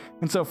characters.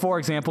 And so, for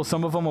example,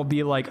 some of them will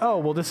be like, oh,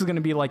 well, this is going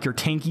to be like your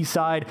tanky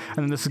side, and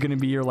then this is going to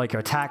be your like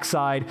attack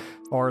side,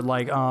 or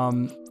like,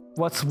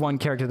 what's one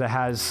character that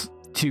has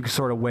two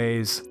sort of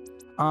ways?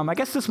 I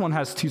guess this one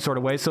has two sort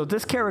of ways. So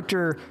this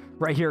character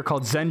right here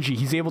called Zenji,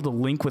 he's able to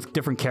link with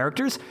different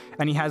characters,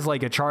 and he has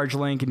like a charge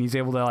link, and he's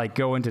able to like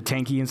go into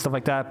tanky and stuff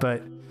like that.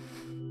 But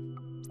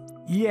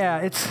yeah,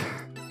 it's,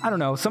 I don't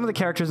know, some of the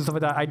characters and stuff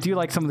like that, I do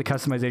like some of the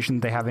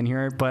customization they have in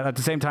here, but at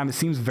the same time, it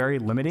seems very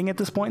limiting at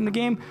this point in the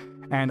game.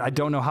 And I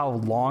don't know how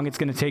long it's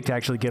going to take to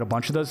actually get a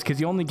bunch of those, because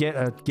you only get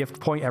a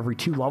gift point every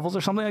 2 levels or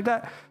something like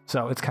that.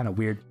 So it's kind of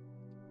weird.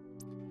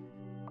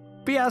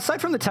 But yeah, aside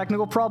from the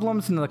technical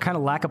problems and the kind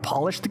of lack of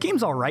polish, the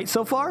game's all right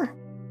so far.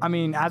 I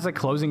mean, as a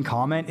closing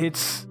comment,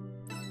 it's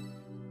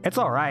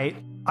all right.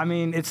 I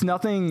mean, it's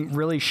nothing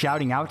really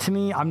shouting out to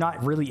me. I'm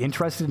not really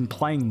interested in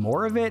playing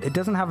more of it. It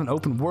doesn't have an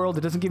open world.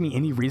 It doesn't give me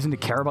any reason to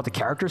care about the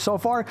characters so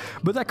far,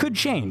 but that could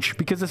change,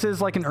 because this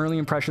is like an early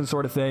impression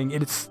sort of thing.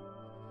 It's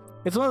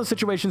one of those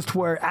situations to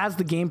where as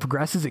the game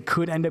progresses, it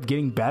could end up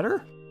getting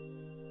better,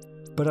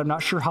 but I'm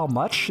not sure how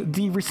much.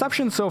 The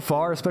reception so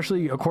far,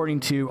 especially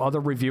according to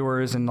other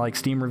reviewers and like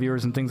Steam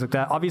reviewers and things like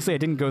that, obviously I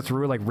didn't go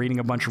through like reading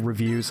a bunch of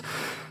reviews,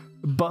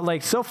 but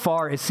like so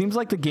far it seems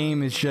like the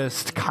game is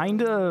just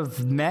kind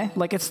of meh.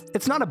 Like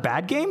it's not a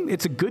bad game,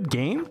 it's a good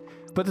game,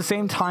 but at the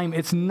same time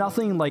it's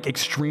nothing like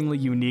extremely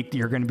unique that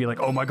you're going to be like,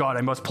 oh my god,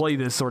 I must play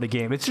this sort of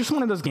game. It's just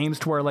one of those games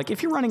to where like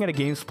if you're running out of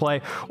games to play,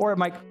 or it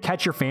might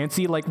catch your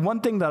fancy. Like one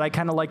thing that I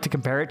kind of like to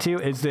compare it to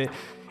is that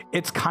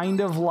it's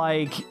kind of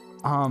like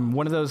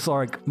one of those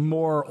like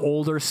more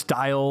older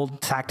style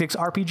tactics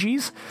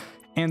RPGs,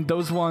 and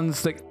those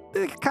ones that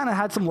kind of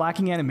had some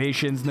lacking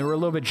animations and they were a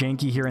little bit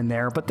janky here and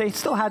there, but they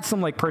still had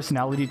some like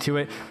personality to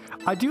it.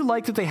 I do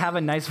like that they have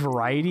a nice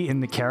variety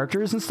in the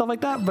characters and stuff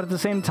like that, but at the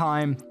same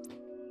time,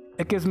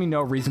 it gives me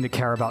no reason to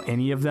care about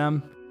any of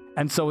them.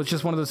 And so it's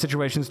just one of those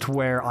situations to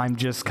where I'm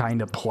just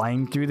kind of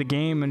playing through the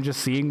game and just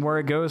seeing where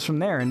it goes from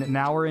there. And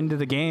now we're into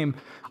the game,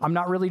 I'm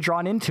not really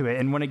drawn into it.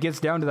 And when it gets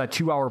down to that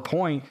 2-hour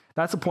point,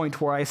 that's a point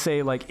where I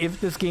say, like,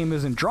 if this game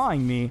isn't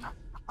drawing me,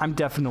 I'm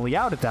definitely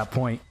out at that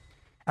point.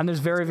 And there's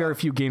very, very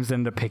few games that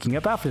end up picking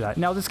up after that.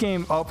 Now this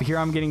game, oh, here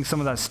I'm getting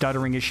some of that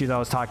stuttering issue that I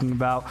was talking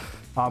about.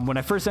 When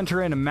I first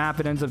enter in a map,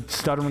 it ends up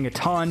stuttering a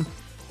ton.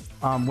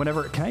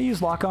 Whenever, can I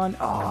use lock-on?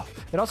 Oh,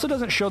 it also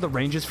doesn't show the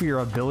ranges for your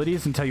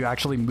abilities until you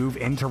actually move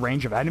into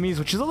range of enemies,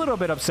 which is a little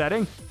bit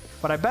upsetting.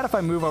 But I bet if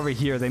I move over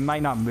here, they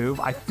might not move.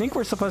 I think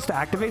we're supposed to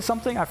activate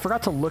something. I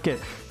forgot to look at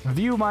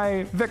view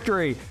my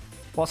victory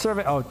while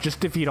serving. Oh,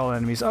 just defeat all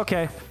enemies.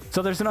 Okay,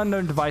 so there's an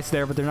unknown device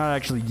there, but they're not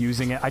actually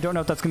using it. I don't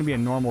know if that's going to be a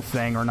normal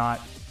thing or not.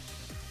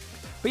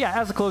 But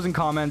yeah, as a closing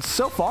comments,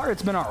 so far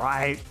it's been all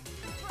right.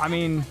 I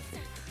mean,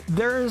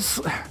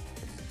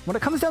 when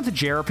it comes down to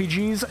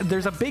JRPGs,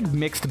 there's a big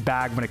mixed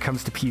bag when it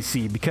comes to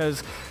PC,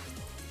 because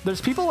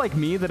there's people like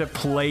me that have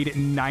played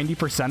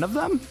 90% of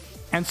them,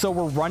 and so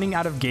we're running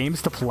out of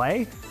games to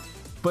play.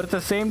 But at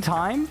the same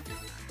time,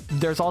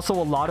 there's also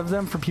a lot of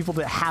them for people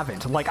that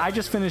haven't. Like, I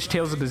just finished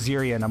Tales of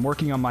Berseria, and I'm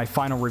working on my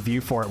final review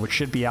for it, which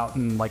should be out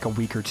in like a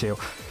week or two.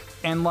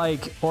 And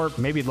like, or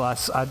maybe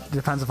less,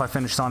 depends if I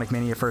finish Sonic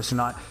Mania first or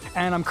not.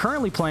 And I'm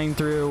currently playing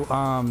through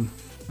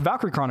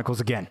Valkyrie Chronicles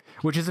again,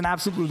 which is an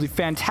absolutely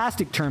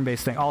fantastic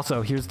turn-based thing.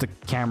 Also, here's the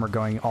camera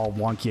going all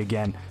wonky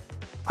again.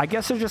 I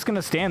guess they're just going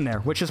to stand there,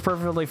 which is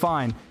perfectly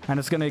fine, and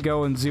it's going to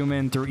go and zoom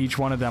in through each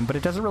one of them, but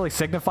it doesn't really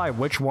signify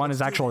which one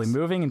is actually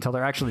moving until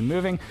they're actually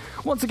moving.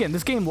 Once again,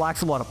 this game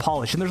lacks a lot of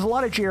polish, and there's a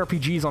lot of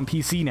JRPGs on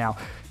PC now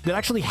that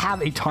actually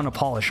have a ton of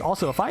polish.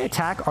 Also, if I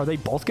attack, are they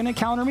both going to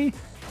counter me?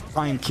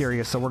 I am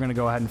curious, so we're going to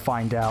go ahead and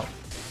find out.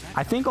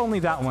 I think only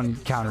that one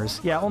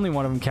counters. Yeah, only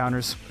one of them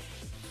counters.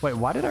 Wait,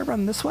 why did I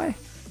run this way?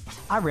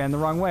 I ran the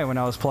wrong way when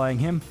I was playing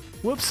him.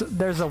 Whoops,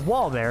 there's a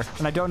wall there,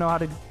 and I don't know how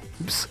to...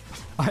 Oops.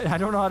 I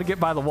don't know how to get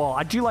by the wall.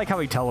 I do like how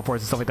he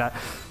teleports and stuff like that.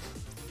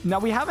 Now,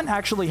 we haven't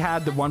actually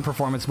had the one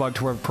performance bug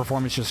to where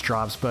performance just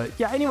drops, but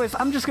yeah, anyways,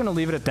 I'm just going to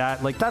leave it at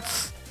that. Like,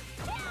 that's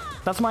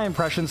my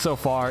impression so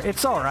far.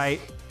 It's all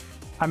right.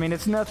 I mean,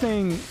 it's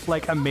nothing,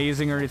 like,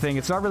 amazing or anything.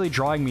 It's not really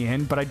drawing me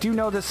in, but I do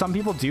know that some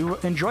people do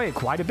enjoy it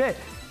quite a bit.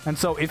 And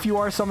so if you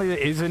are somebody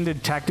that is into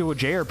tactical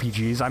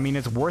JRPGs, I mean,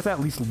 it's worth at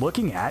least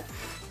looking at.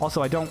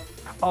 Also, I don't...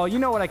 Oh, you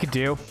know what I could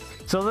do?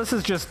 So this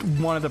is just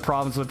one of the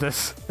problems with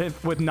this,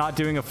 with not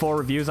doing a full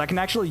review, is I can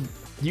actually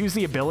use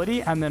the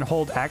ability and then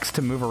hold X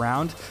to move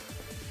around.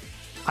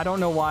 I don't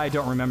know why I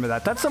don't remember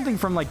that. That's something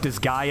from like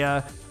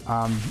Disgaea.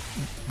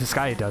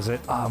 Disgaea does it.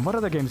 What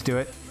other games do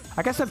it?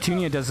 I guess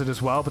Neptunia does it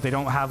as well, but they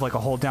don't have like a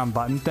hold down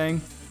button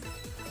thing.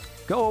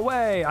 Go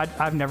away!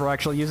 I've never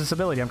actually used this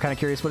ability. I'm kind of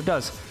curious what it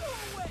does.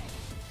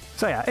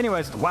 So yeah,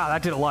 anyways, wow,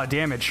 that did a lot of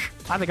damage.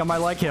 I think I might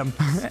like him.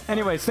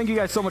 Anyways, thank you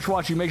guys so much for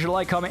watching. Make sure to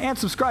like, comment, and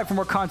subscribe for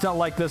more content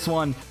like this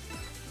one.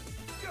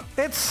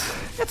 It's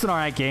an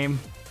alright game.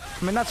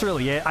 I mean, that's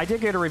really it. I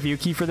did get a review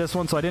key for this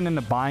one, so I didn't end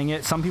up buying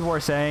it. Some people are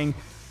saying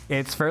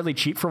it's fairly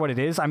cheap for what it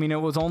is. I mean,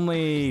 it was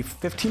only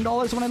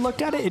 $15 when I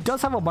looked at it. It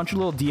does have a bunch of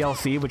little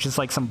DLC, which is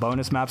like some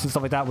bonus maps and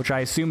stuff like that, which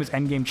I assume is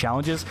endgame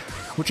challenges,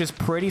 which is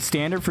pretty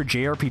standard for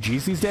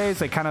JRPGs these days.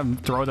 They kind of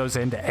throw those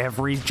into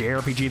every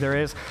JRPG there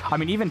is. I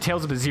mean, even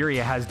Tales of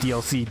Berseria has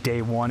DLC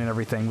day one and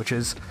everything, which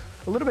is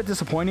a little bit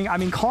disappointing. I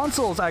mean,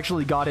 consoles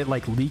actually got it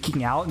like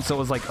leaking out, and so it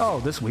was like, oh,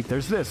 this week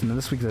there's this, and then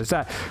this week there's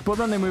that. But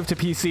then they moved to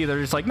PC.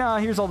 They're just like, nah,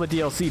 here's all the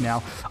DLC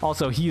now.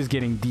 Also, he is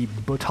getting the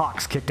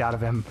Botox kicked out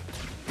of him.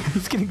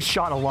 He's getting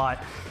shot a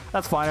lot.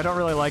 That's fine. I don't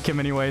really like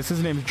him anyways.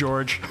 His name's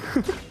George.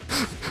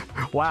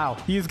 Wow,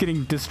 he is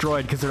getting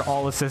destroyed because they're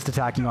all assist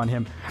attacking on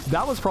him.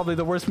 That was probably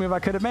the worst move I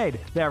could have made.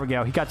 There we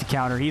go. He got to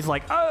counter. He's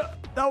like, oh,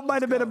 that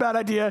might have been a bad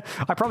idea.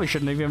 I probably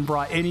shouldn't have even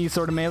brought any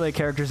sort of melee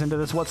characters into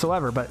this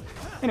whatsoever. But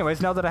anyways,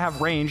 now that I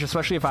have range,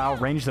 especially if I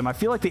outrange them, I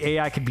feel like the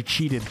AI could be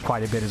cheated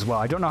quite a bit as well.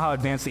 I don't know how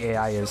advanced the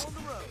AI is.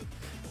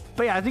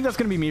 But yeah, I think that's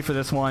going to be me for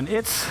this one.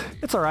 It's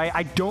all right.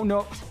 I don't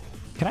know.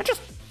 Can I just...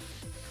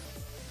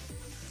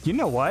 You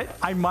know what?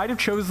 I might have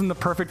chosen the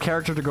perfect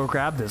character to go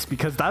grab this,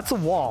 because that's a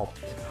wall.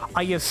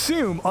 I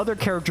assume other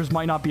characters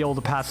might not be able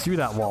to pass through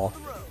that wall.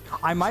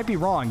 I might be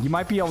wrong. You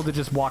might be able to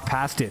just walk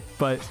past it,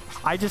 but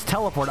I just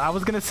teleport. I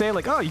was going to say,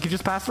 like, oh, you could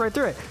just pass right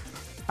through it.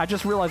 I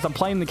just realized I'm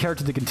playing the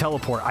character that can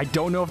teleport. I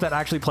don't know if that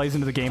actually plays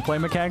into the gameplay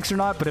mechanics or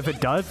not, but if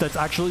it does, that's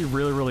actually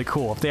really, really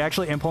cool. If they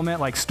actually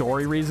implement like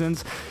story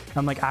reasons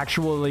and like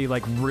actually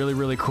like really,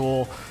 really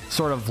cool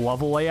sort of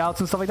level layouts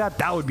and stuff like that,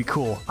 that would be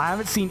cool. I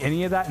haven't seen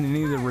any of that in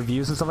any of the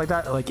reviews and stuff like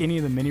that, like any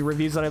of the mini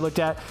reviews that I looked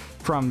at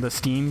from the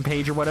Steam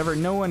page or whatever.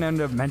 No one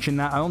ended up mentioning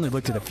that. I only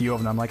looked at a few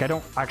of them. Like, I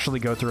don't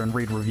actually go through and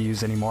read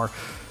reviews anymore.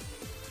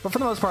 But for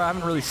the most part, I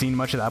haven't really seen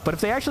much of that. But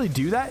if they actually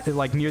do that,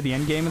 like near the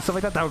end game and stuff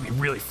like that, that would be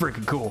really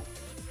freaking cool.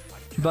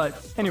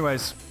 But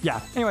anyways,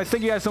 yeah. Anyways,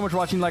 thank you guys so much for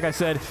watching, like I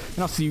said, and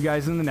I'll see you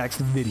guys in the next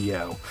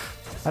video.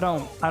 I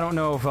don't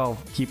know if I'll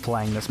keep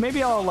playing this.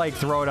 Maybe I'll like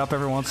throw it up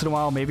every once in a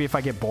while, maybe if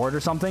I get bored or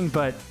something,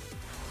 but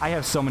I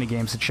have so many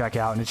games to check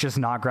out and it's just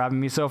not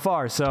grabbing me so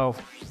far. So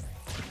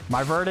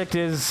my verdict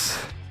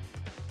is,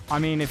 I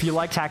mean, if you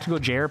like tactical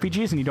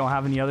JRPGs and you don't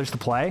have any others to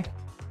play,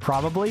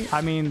 probably.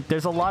 I mean,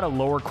 there's a lot of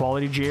lower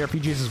quality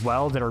JRPGs as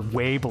well that are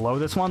way below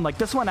this one. Like,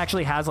 this one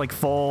actually has, like,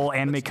 full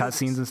anime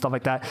cutscenes and stuff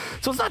like that.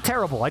 So it's not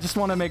terrible. I just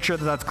want to make sure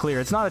that that's clear.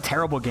 It's not a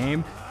terrible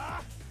game.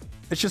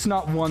 It's just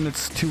not one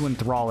that's too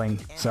enthralling.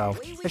 So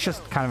it's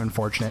just kind of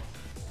unfortunate.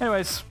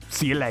 Anyways,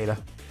 see you later.